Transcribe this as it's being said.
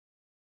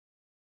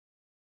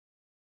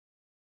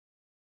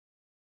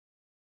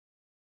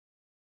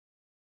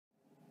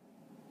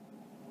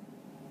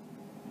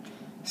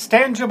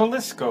Stan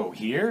Jabalisco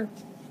here.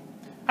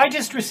 I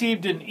just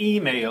received an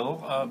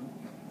email.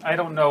 I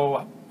don't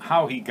know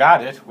how he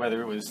got it,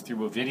 whether it was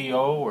through a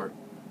video or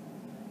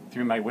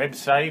through my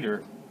website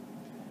or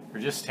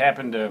just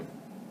happened to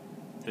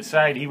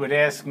decide he would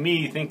ask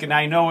me thinking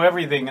I know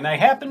everything. And I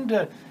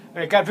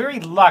got very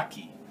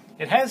lucky.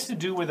 It has to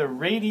do with a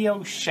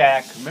Radio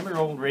Shack, remember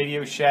old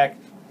Radio Shack?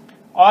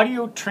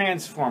 Audio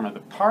transformer.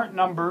 The part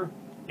number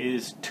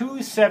is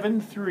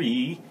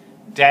 273-1380.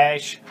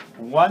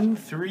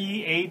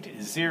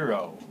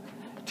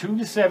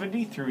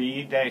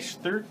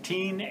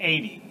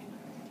 273-1380.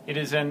 It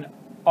is an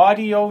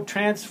audio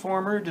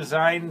transformer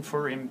designed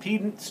for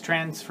impedance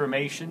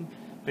transformation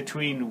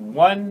between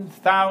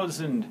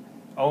 1,000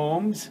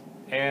 ohms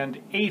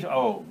and 8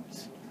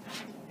 ohms.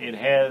 It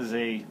has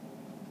a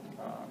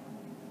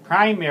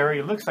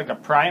primary, looks like a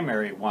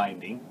primary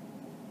winding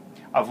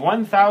of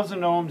 1,000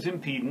 ohms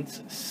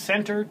impedance,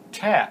 center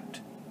tapped.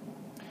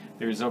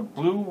 There's a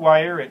blue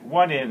wire at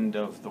one end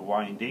of the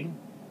winding,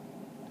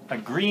 a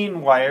green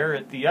wire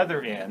at the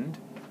other end,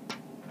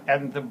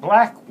 and the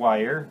black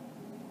wire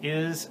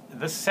is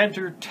the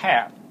center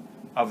tap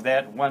of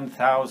that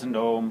 1,000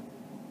 ohm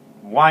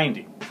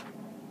winding.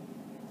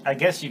 I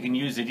guess you can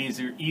use it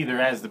either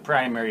as the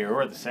primary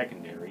or the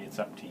secondary. It's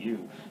up to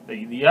you.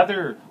 The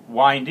other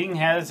winding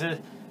has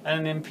an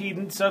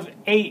impedance of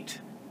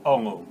 8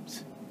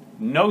 ohms.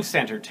 No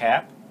center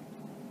tap,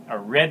 a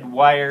red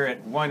wire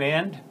at one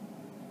end,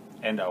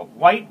 and a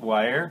white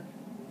wire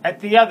at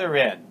the other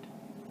end.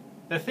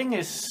 The thing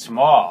is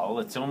small.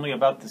 It's only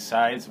about the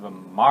size of a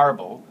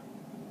marble,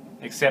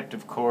 except,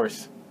 of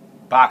course,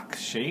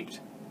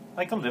 box-shaped,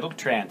 like a little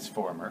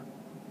transformer.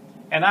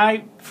 And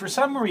I, for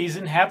some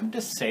reason, happened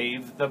to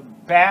save the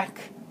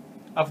back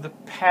of the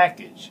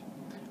package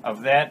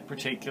of that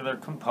particular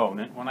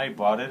component when I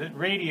bought it at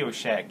Radio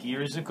Shack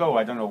years ago.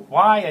 I don't know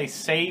why I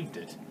saved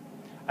it.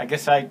 I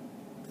guess I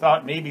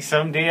thought maybe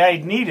someday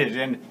I'd need it,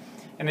 and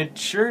it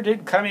sure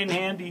did come in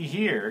handy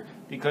here,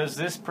 because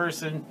this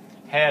person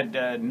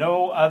had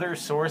no other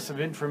source of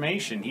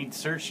information. He'd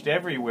searched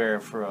everywhere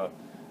for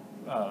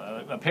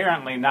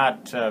apparently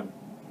not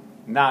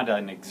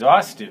an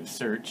exhaustive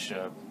search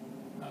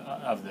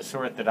of the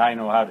sort that I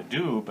know how to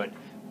do,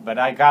 but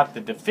I got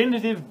the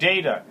definitive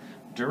data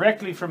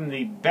directly from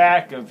the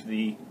back of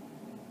the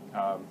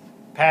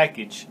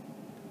package,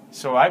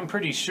 so I'm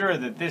pretty sure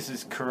that this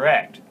is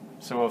correct.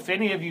 So if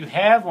any of you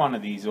have one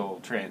of these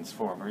old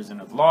transformers and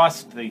have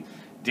lost the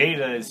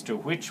data as to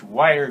which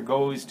wire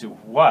goes to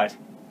what,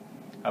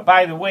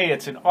 by the way,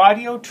 it's an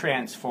audio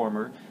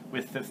transformer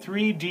with the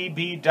 3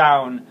 dB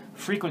down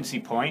frequency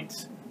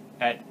points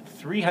at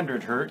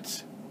 300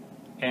 hertz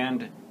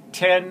and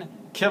 10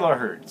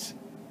 kilohertz.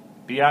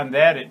 Beyond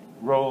that, it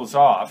rolls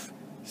off.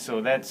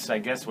 So that's, I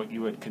guess, what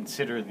you would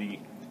consider the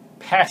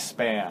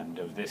passband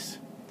of this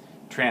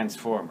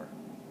transformer.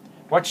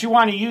 What you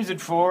want to use it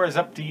for is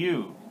up to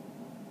you.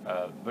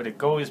 But it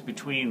goes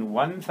between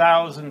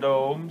 1,000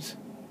 ohms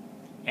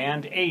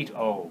and 8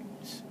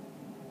 ohms.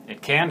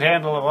 It can't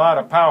handle a lot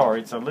of power.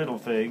 It's a little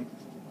thing.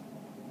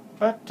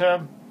 But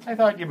I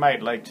thought you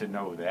might like to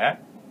know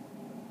that.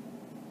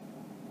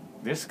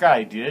 This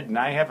guy did, and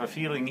I have a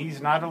feeling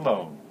he's not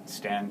alone.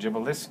 Stan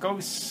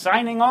Jabalisco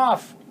signing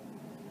off.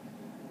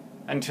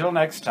 Until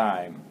next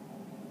time,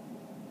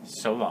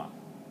 so long.